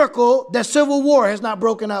a miracle that civil war has not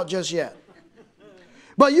broken out just yet.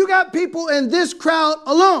 But you got people in this crowd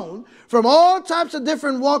alone from all types of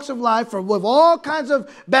different walks of life, with all kinds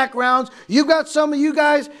of backgrounds. You got some of you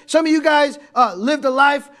guys lived a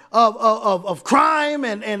life of crime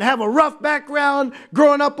and have a rough background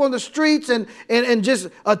growing up on the streets and just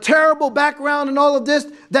a terrible background and all of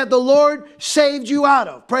this that the Lord saved you out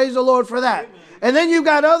of. Praise the Lord for that. Amen. And then you've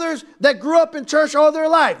got others that grew up in church all their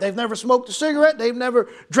life. They've never smoked a cigarette. They've never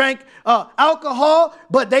drank alcohol.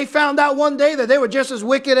 But they found out one day that they were just as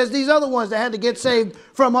wicked as these other ones that had to get saved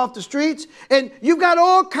from off the streets. And you've got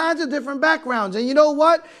all kinds of different backgrounds. And you know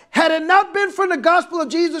what? Had it not been for the gospel of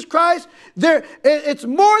Jesus Christ, it's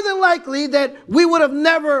more than likely that we would have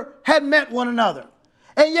never had met one another.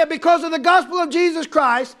 And yet because of the gospel of Jesus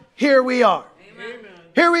Christ, here we are. Amen.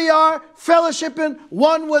 Here we are, fellowshipping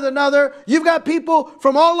one with another. You've got people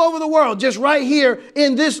from all over the world just right here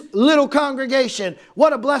in this little congregation.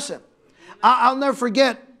 What a blessing. I'll never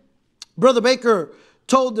forget, Brother Baker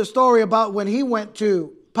told the story about when he went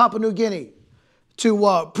to Papua New Guinea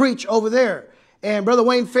to preach over there. And Brother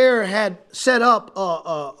Wayne Fair had set up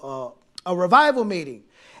a revival meeting.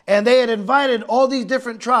 And they had invited all these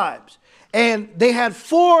different tribes. And they had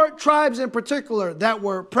 4 tribes in particular that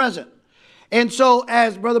were present. And so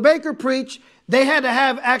as Brother Baker preached, they had to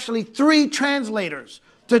have actually 3 translators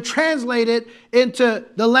to translate it into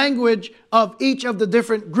the language of each of the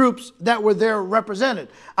different groups that were there represented.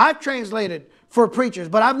 I've translated for preachers,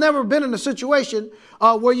 but I've never been in a situation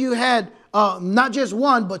where you had not just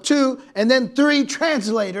 1, but 2, and then 3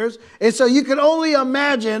 translators. And so you can only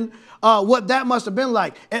imagine what that must have been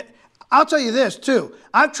like. I'll tell you this too.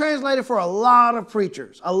 I've translated for a lot of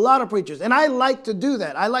preachers. And I like to do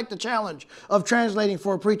that. I like the challenge of translating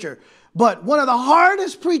for a preacher. But one of the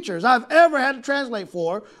hardest preachers I've ever had to translate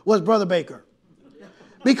for was Brother Baker.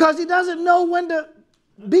 Because he doesn't know when to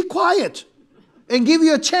be quiet and give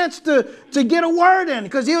you a chance to get a word in,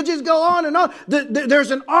 because he'll just go on and on.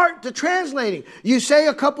 There's an art to translating. You say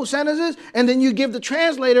a couple sentences and then you give the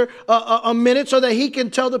translator a minute so that he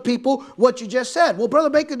can tell the people what you just said. Well, Brother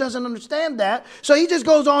Baker doesn't understand that, so he just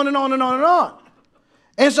goes on and on and on and on.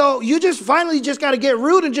 And so you just finally just got to get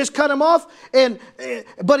rude and just cut him off.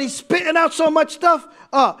 But he's spitting out so much stuff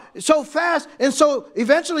so fast, and so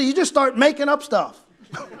eventually you just start making up stuff.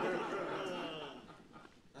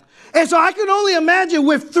 And so I can only imagine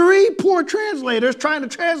with 3 poor translators trying to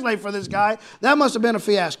translate for this guy, that must have been a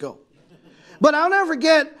fiasco. But I'll never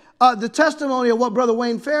forget the testimony of what Brother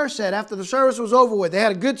Wayne Fair said after the service was over with. They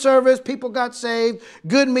had a good service, people got saved,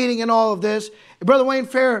 good meeting and all of this. Brother Wayne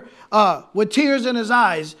Fair, with tears in his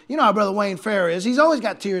eyes, you know how Brother Wayne Fair is. He's always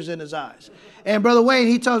got tears in his eyes. And Brother Wayne,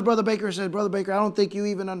 he tells Brother Baker, he says, Brother Baker, I don't think you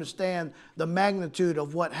even understand the magnitude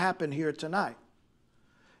of what happened here tonight.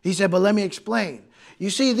 He said, but let me explain. You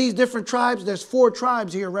see these different tribes, there's 4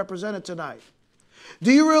 tribes here represented tonight.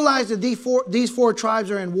 Do you realize that these four tribes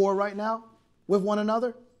are in war right now with one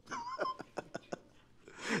another?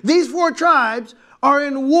 These 4 tribes are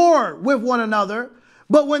in war with one another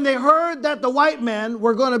But when they heard that the white men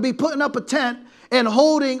were going to be putting up a tent and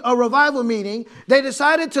holding a revival meeting, they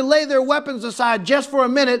decided to lay their weapons aside just for a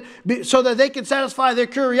minute so that they could satisfy their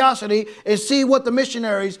curiosity and see what the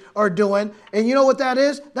missionaries are doing. And you know what that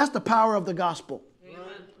is? That's the power of the gospel.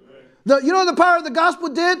 You know what the power of the gospel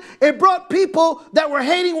did? It brought people that were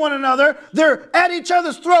hating one another. They're at each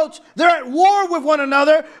other's throats. They're at war with one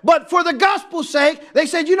another. But for the gospel's sake, they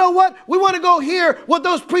said, you know what? We want to go hear what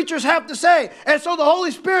those preachers have to say. And so the Holy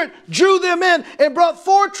Spirit drew them in and brought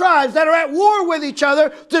 4 tribes that are at war with each other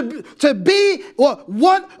to be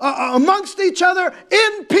one amongst each other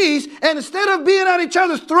in peace. And instead of being at each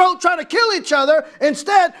other's throat trying to kill each other,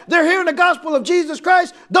 instead they're hearing the gospel of Jesus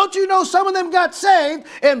Christ. Don't you know some of them got saved?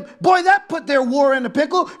 And boy, that put their war in a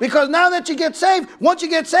pickle, because now that you get saved, once you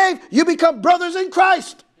get saved, you become brothers in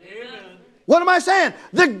Christ. Amen. What am I saying?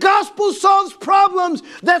 The gospel solves problems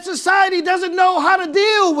that society doesn't know how to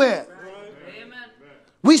deal with. Right. Amen.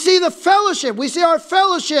 We see the fellowship. We see our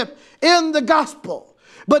fellowship in the gospel.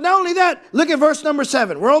 But not only that, look at verse number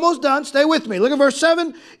 7. We're almost done. Stay with me. Look at verse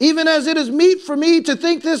 7. Even as it is meet for me to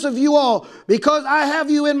think this of you all, because I have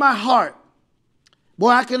you in my heart.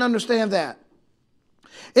 Boy, I can understand that.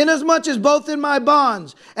 Inasmuch as both in my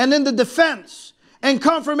bonds and in the defense and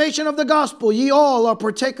confirmation of the gospel, ye all are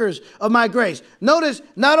partakers of my grace. Notice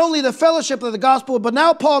not only the fellowship of the gospel, but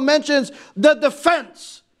now Paul mentions the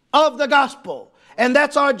defense of the gospel. And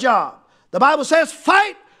that's our job. The Bible says,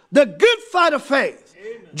 fight the good fight of faith.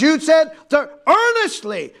 Amen. Jude said to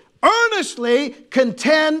earnestly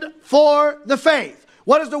contend for the faith.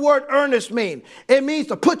 What does the word earnest mean? It means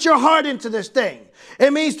to put your heart into this thing.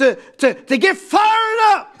 It means to get fired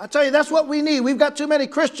up. I tell you, that's what we need. We've got too many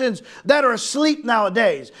Christians that are asleep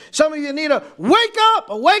nowadays. Some of you need to wake up,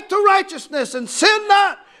 awake to righteousness, and sin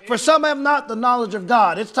not, for some have not the knowledge of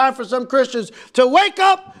God. It's time for some Christians to wake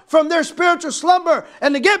up from their spiritual slumber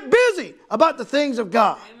and to get busy about the things of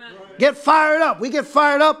God. Amen. Get fired up. We get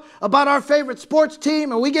fired up about our favorite sports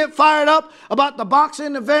team, and we get fired up about the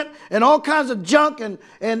boxing event and all kinds of junk and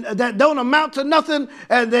that don't amount to nothing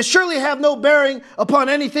and that surely have no bearing upon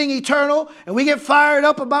anything eternal. And we get fired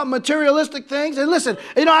up about materialistic things. And listen,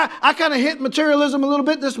 you know, I kind of hit materialism a little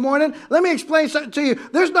bit this morning. Let me explain something to you.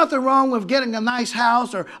 There's nothing wrong with getting a nice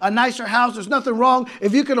house or a nicer house. There's nothing wrong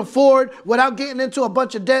if you can afford, without getting into a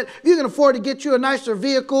bunch of debt, if you can afford to get you a nicer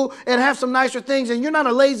vehicle and have some nicer things, and you're not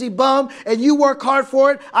a lazy bum and you work hard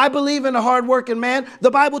for it. I believe in a hard-working man.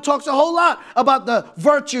 The Bible talks a whole lot about the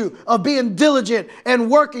virtue of being diligent and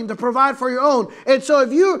working to provide for your own. And so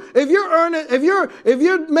if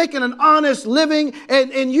you're making an honest living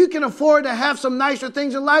and you can afford to have some nicer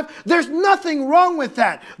things in life, there's nothing wrong with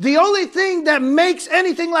that. The only thing that makes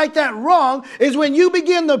anything like that wrong is when you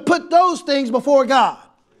begin to put those things before God.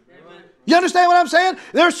 You understand what I'm saying?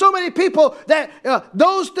 There are so many people that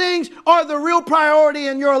those things are the real priority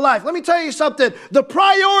in your life. Let me tell you something. The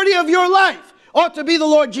priority of your life ought to be the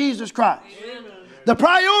Lord Jesus Christ. Amen. The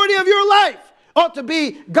priority of your life ought to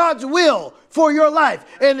be God's will for your life.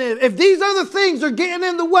 And if these other things are getting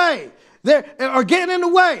in the way,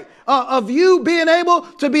 of you being able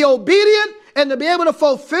to be obedient and to be able to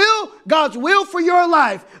fulfill God's will for your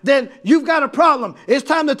life, then you've got a problem. It's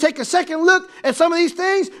time to take a second look at some of these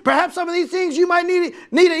things. Perhaps some of these things you might need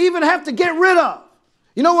to even have to get rid of.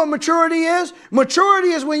 You know what maturity is? Maturity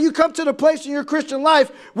is when you come to the place in your Christian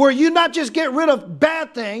life where you not just get rid of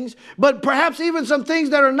bad things, but perhaps even some things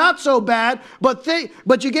that are not so bad, but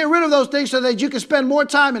you get rid of those things so that you can spend more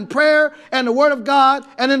time in prayer and the Word of God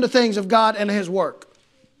and in the things of God and His work.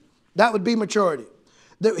 That would be maturity.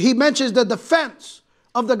 He mentions the defense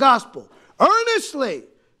of the gospel. Earnestly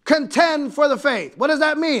contend for the faith. What does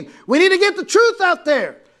that mean? We need to get the truth out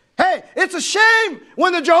there. Hey, it's a shame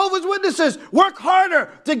when the Jehovah's Witnesses work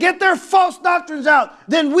harder to get their false doctrines out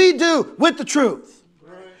than we do with the truth.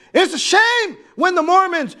 Right. It's a shame when the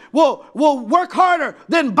Mormons will work harder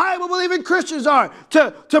than Bible-believing Christians are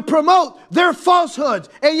to promote their falsehoods.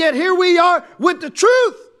 And yet here we are with the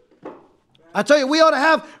truth. I tell you, we ought to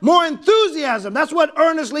have more enthusiasm. That's what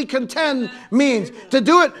earnestly contend means, to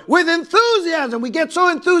do it with enthusiasm. We get so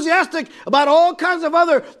enthusiastic about all kinds of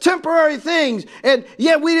other temporary things, and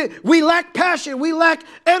yet we lack passion, we lack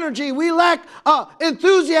energy, we lack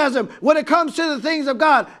enthusiasm when it comes to the things of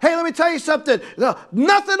God. Hey, let me tell you something.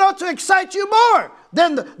 Nothing ought to excite you more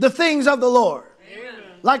than the things of the Lord. Amen.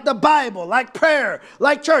 Like the Bible, like prayer,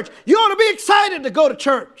 like church. You ought to be excited to go to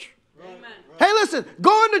church. Hey, listen,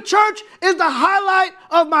 going to church is the highlight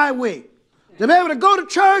of my week. To be able to go to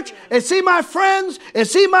church and see my friends and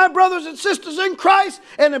see my brothers and sisters in Christ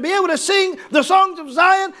and to be able to sing the songs of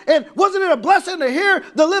Zion. And wasn't it a blessing to hear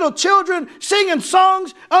the little children singing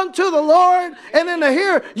songs unto the Lord, and then to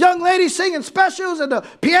hear young ladies singing specials and the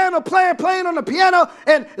piano player playing on the piano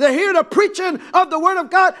and to hear the preaching of the Word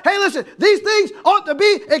of God. Hey, listen, these things ought to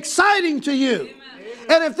be exciting to you. Amen.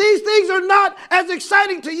 And if these things are not as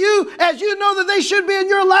exciting to you as you know that they should be in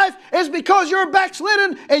your life, it's because you're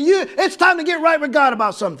backslidden and it's time to get right with God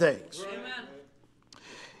about some things. Amen.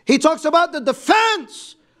 He talks about the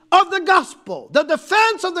defense of the gospel. The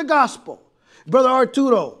defense of the gospel. Brother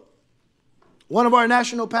Arturo, one of our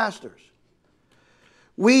national pastors,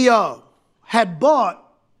 we had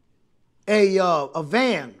bought a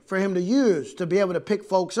van for him to use to be able to pick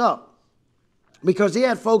folks up because he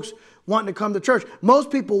had folks wanting to come to church. Most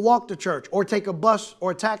people walk to church or take a bus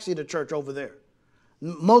or a taxi to church over there.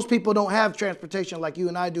 Most people don't have transportation like you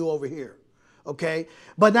and I do over here. Okay?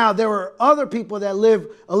 But now there are other people that live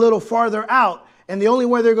a little farther out, and the only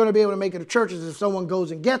way they're going to be able to make it to church is if someone goes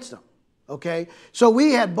and gets them. Okay? So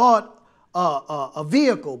we had bought a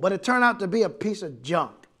vehicle, but it turned out to be a piece of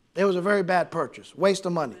junk. It was a very bad purchase. Waste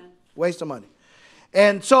of money. Waste of money.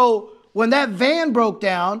 And so when that van broke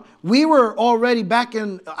down, we were already back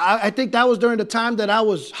in, I think that was during the time that I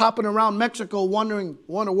was hopping around Mexico wondering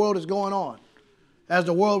what in the world is going on, as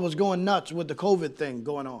the world was going nuts with the COVID thing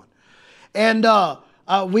going on. And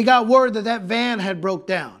we got word that that van had broke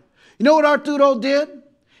down. You know what Arturo did?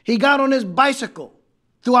 He got on his bicycle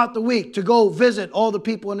throughout the week to go visit all the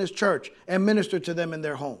people in his church and minister to them in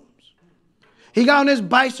their homes. He got on his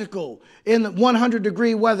bicycle in the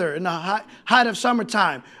 100-degree weather in the height of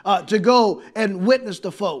summertime to go and witness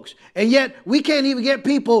to folks. And yet we can't even get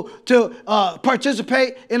people to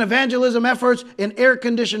participate in evangelism efforts in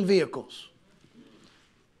air-conditioned vehicles.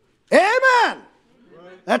 Amen.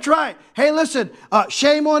 That's right. Hey, listen,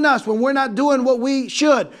 shame on us when we're not doing what we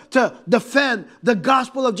should to defend the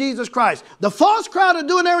gospel of Jesus Christ. The false crowd are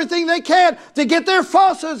doing everything they can to get their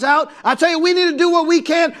falsehoods out. I tell you, we need to do what we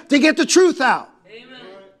can to get the truth out. Amen.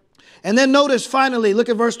 And then notice finally, look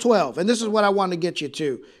at verse 12. And this is what I want to get you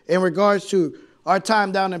to in regards to our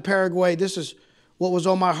time down in Paraguay. This is what was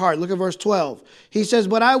on my heart. Look at verse 12. He says,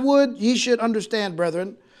 "But I would ye should understand,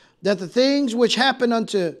 brethren, that the things which happen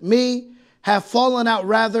unto me have fallen out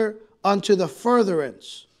rather unto the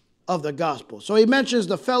furtherance of the gospel." So he mentions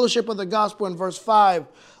the fellowship of the gospel in verse 5,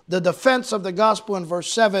 the defense of the gospel in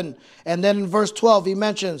verse 7, and then in verse 12 he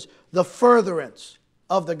mentions the furtherance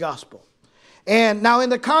of the gospel. And now in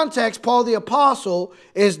the context, Paul the apostle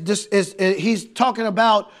he's talking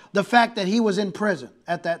about the fact that he was in prison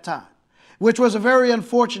at that time, which was a very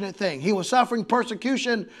unfortunate thing. He was suffering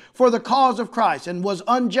persecution for the cause of Christ and was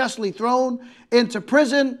unjustly thrown into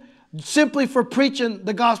prison simply for preaching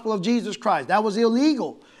the gospel of Jesus Christ. That was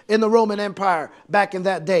illegal in the Roman Empire back in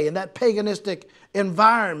that day, in that paganistic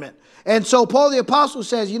environment. And so Paul the apostle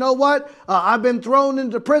says, you know what? I've been thrown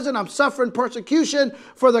into prison. I'm suffering persecution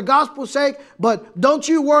for the gospel's sake, but don't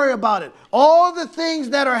you worry about it. All the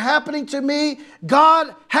things that are happening to me,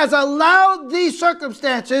 God has allowed these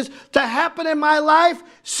circumstances to happen in my life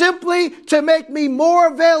simply to make me more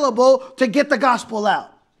available to get the gospel out.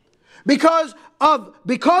 Because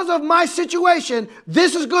of my situation,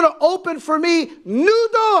 this is going to open for me new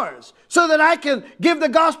doors so that I can give the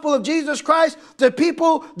gospel of Jesus Christ to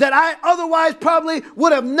people that I otherwise probably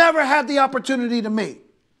would have never had the opportunity to meet.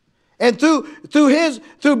 And through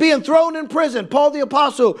being thrown in prison, Paul the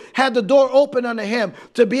apostle had the door open unto him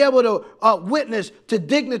to be able to witness to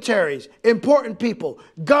dignitaries, important people,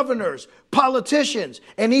 governors, politicians,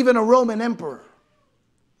 and even a Roman emperor.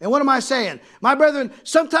 And what am I saying? My brethren,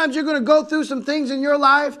 sometimes you're going to go through some things in your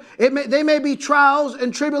life. They may be trials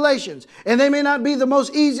and tribulations, and they may not be the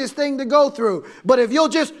most easiest thing to go through. But if you'll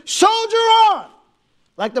just soldier on,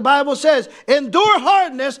 like the Bible says, endure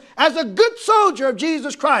hardness as a good soldier of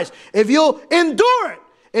Jesus Christ. If you'll endure it,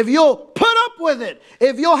 if you'll put up with it,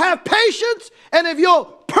 if you'll have patience, and if you'll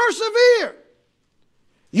persevere,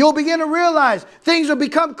 you'll begin to realize things will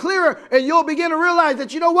become clearer, and you'll begin to realize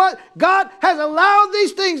that, you know what? God has allowed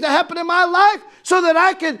these things to happen in my life so that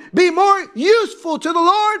I can be more useful to the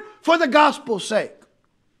Lord for the gospel's sake.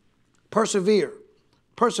 Persevere.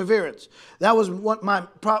 Perseverance. That was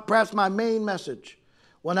perhaps my main message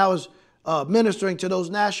when I was ministering to those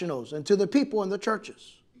nationals and to the people in the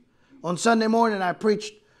churches. On Sunday morning, I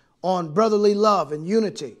preached on brotherly love and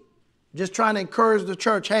unity. Just trying to encourage the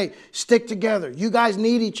church, hey, stick together. You guys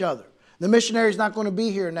need each other. The missionary's not going to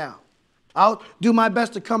be here now. I'll do my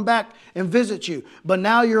best to come back and visit you. But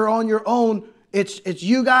now you're on your own. It's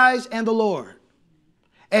you guys and the Lord.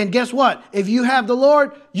 And guess what? If you have the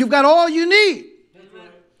Lord, you've got all you need.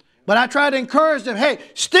 But I try to encourage them, hey,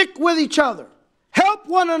 stick with each other. Help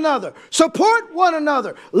one another. Support one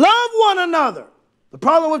another. Love one another. The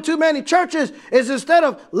problem with too many churches is instead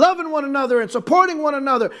of loving one another and supporting one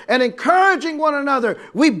another and encouraging one another,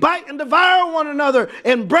 we bite and devour one another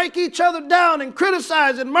and break each other down and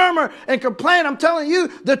criticize and murmur and complain. I'm telling you,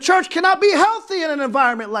 the church cannot be healthy in an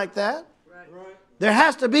environment like that. There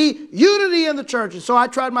has to be unity in the church. And so I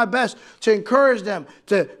tried my best to encourage them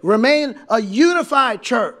to remain a unified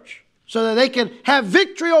church so that they can have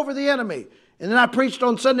victory over the enemy. And then I preached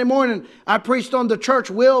on Sunday morning, I preached on the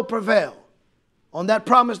church will prevail. On that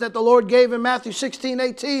promise that the Lord gave in Matthew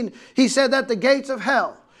 16:18, he said that the gates of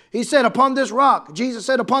hell, he said, upon this rock, Jesus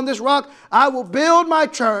said, upon this rock, I will build my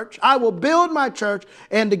church. I will build my church,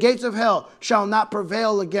 and the gates of hell shall not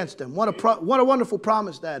prevail against them. What a wonderful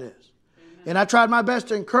promise that is. Amen. And I tried my best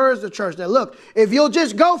to encourage the church that, look, if you'll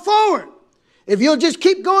just go forward, if you'll just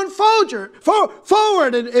keep going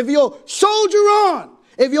forward, and if you'll soldier on,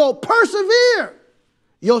 if you'll persevere,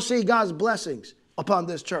 you'll see God's blessings upon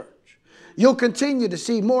this church. You'll continue to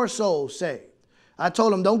see more souls saved. I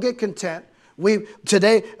told them, don't get content.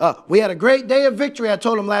 Today we had a great day of victory. I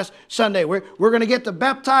told them last Sunday, we're going to get to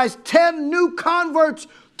baptize 10 new converts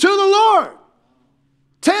to the Lord.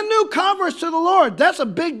 10 new converts to the Lord. That's a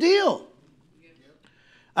big deal.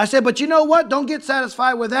 I said, but you know what? Don't get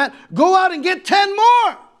satisfied with that. Go out and get 10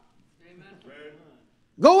 more.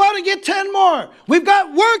 Go out and get 10 more. We've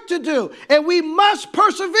got work to do, and we must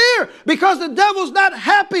persevere because the devil's not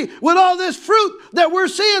happy with all this fruit that we're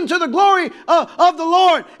seeing to the glory of the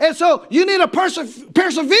Lord. And so you need to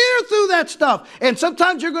persevere through that stuff. And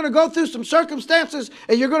sometimes you're going to go through some circumstances,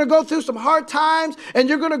 and you're going to go through some hard times, and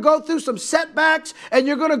you're going to go through some setbacks, and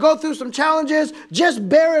you're going to go through some challenges. Just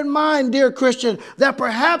bear in mind, dear Christian, that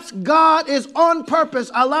perhaps God is on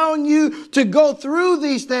purpose allowing you to go through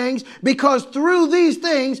these things, because through these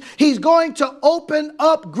things, he's going to open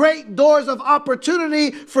up great doors of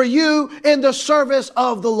opportunity for you in the service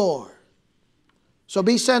of the Lord. So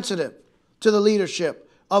be sensitive to the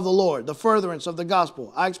leadership of the Lord, the furtherance of the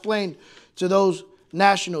gospel. I explained to those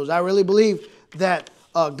nationals, I really believe that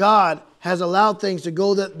God has allowed things to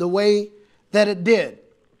go the way that it did,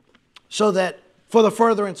 so that for the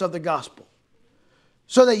furtherance of the gospel,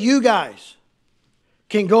 so that you guys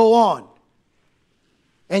can go on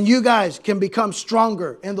and you guys can become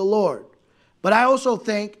stronger in the Lord. But I also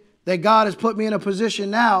think that God has put me in a position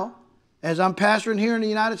now, as I'm pastoring here in the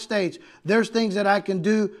United States, there's things that I can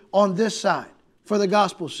do on this side for the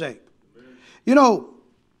gospel's sake. Amen. You know,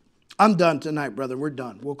 I'm done tonight, brother. We're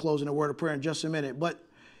done. We'll close in a word of prayer in just a minute. But,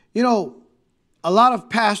 you know, a lot of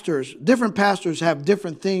pastors, different pastors have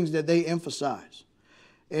different things that they emphasize.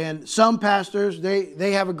 And some pastors,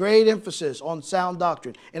 they have a great emphasis on sound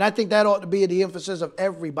doctrine. And I think that ought to be the emphasis of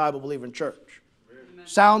every Bible-believing church. Amen.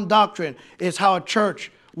 Sound doctrine is how a church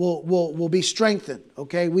will be strengthened.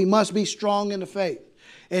 Okay, we must be strong in the faith.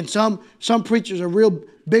 And some preachers are real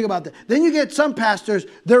big about that. Then you get some pastors,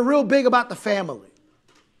 they're real big about the family.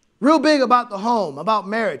 Real big about the home, about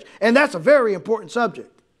marriage. And that's a very important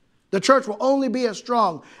subject. The church will only be as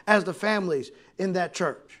strong as the families in that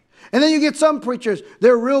church. And then you get some preachers,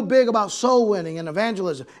 they're real big about soul winning and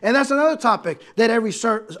evangelism. And that's another topic that every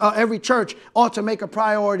church ought to make a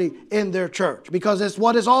priority in their church, because it's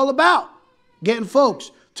what it's all about, getting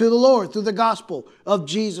folks to the Lord through the gospel of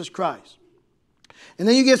Jesus Christ. And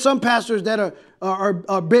then you get some pastors that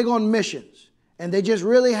are big on missions, and they just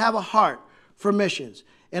really have a heart for missions.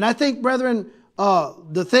 And I think, brethren,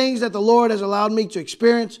 the things that the Lord has allowed me to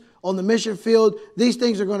experience on the mission field, these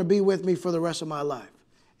things are going to be with me for the rest of my life.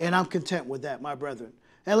 And I'm content with that, my brethren.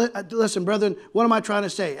 And listen, brethren, what am I trying to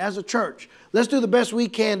say? As a church, let's do the best we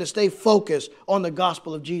can to stay focused on the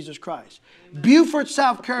gospel of Jesus Christ. Amen. Beaufort,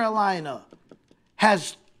 South Carolina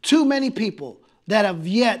has too many people that have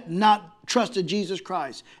yet not trusted Jesus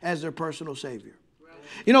Christ as their personal Savior.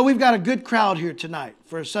 You know, we've got a good crowd here tonight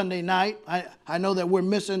for a Sunday night. I know that we're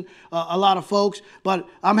missing a lot of folks, but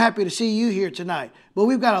I'm happy to see you here tonight. But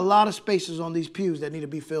we've got a lot of spaces on these pews that need to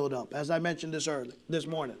be filled up, as I mentioned this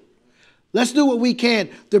morning. Let's do what we can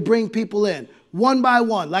to bring people in, one by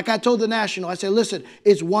one. Like I told the National, I said, listen,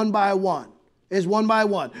 it's one by one. It's one by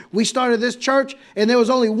one. We started this church, and there was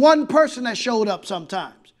only one person that showed up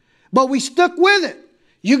sometimes. But we stuck with it.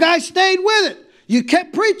 You guys stayed with it. You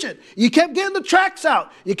kept preaching. You kept getting the tracts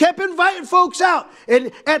out. You kept inviting folks out.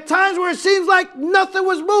 And at times where it seems like nothing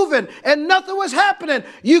was moving and nothing was happening,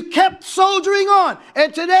 you kept soldiering on.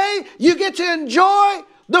 And today you get to enjoy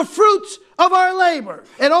the fruits of our labor.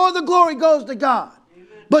 And all the glory goes to God. Amen.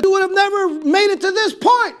 But you would have never made it to this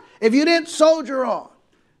point if you didn't soldier on.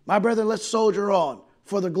 My brethren, let's soldier on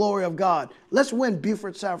for the glory of God. Let's win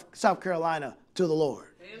Beaufort, South Carolina to the Lord.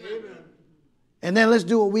 Amen. And then let's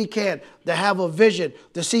do what we can to have a vision,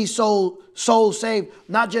 to see souls saved,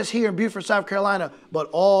 not just here in Beaufort, South Carolina, but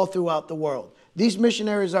all throughout the world. These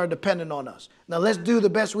missionaries are dependent on us. Now let's do the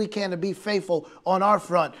best we can to be faithful on our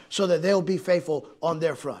front so that they'll be faithful on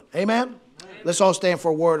their front. Amen? Amen. Let's all stand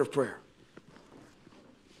for a word of prayer.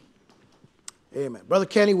 Amen. Brother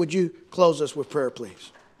Kenny, would you close us with prayer,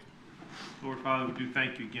 please? Lord Father, we do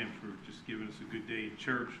thank you again for just giving us a good day in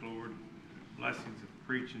church, Lord. Blessings of the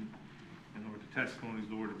preaching. And Lord, the testimonies,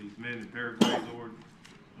 Lord, of these men in Paraguay, Lord.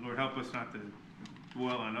 And Lord, help us not to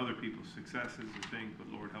dwell on other people's successes or things,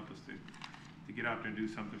 but Lord, help us to get out there and do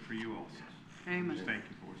something for you also. Amen. Just thank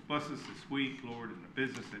you for us. Bless us this week, Lord, in the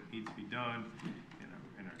business that needs to be done,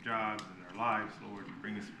 in our jobs, in our lives, Lord.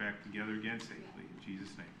 Bring us back together again safely. In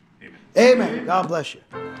Jesus' name, amen. Amen. God bless you.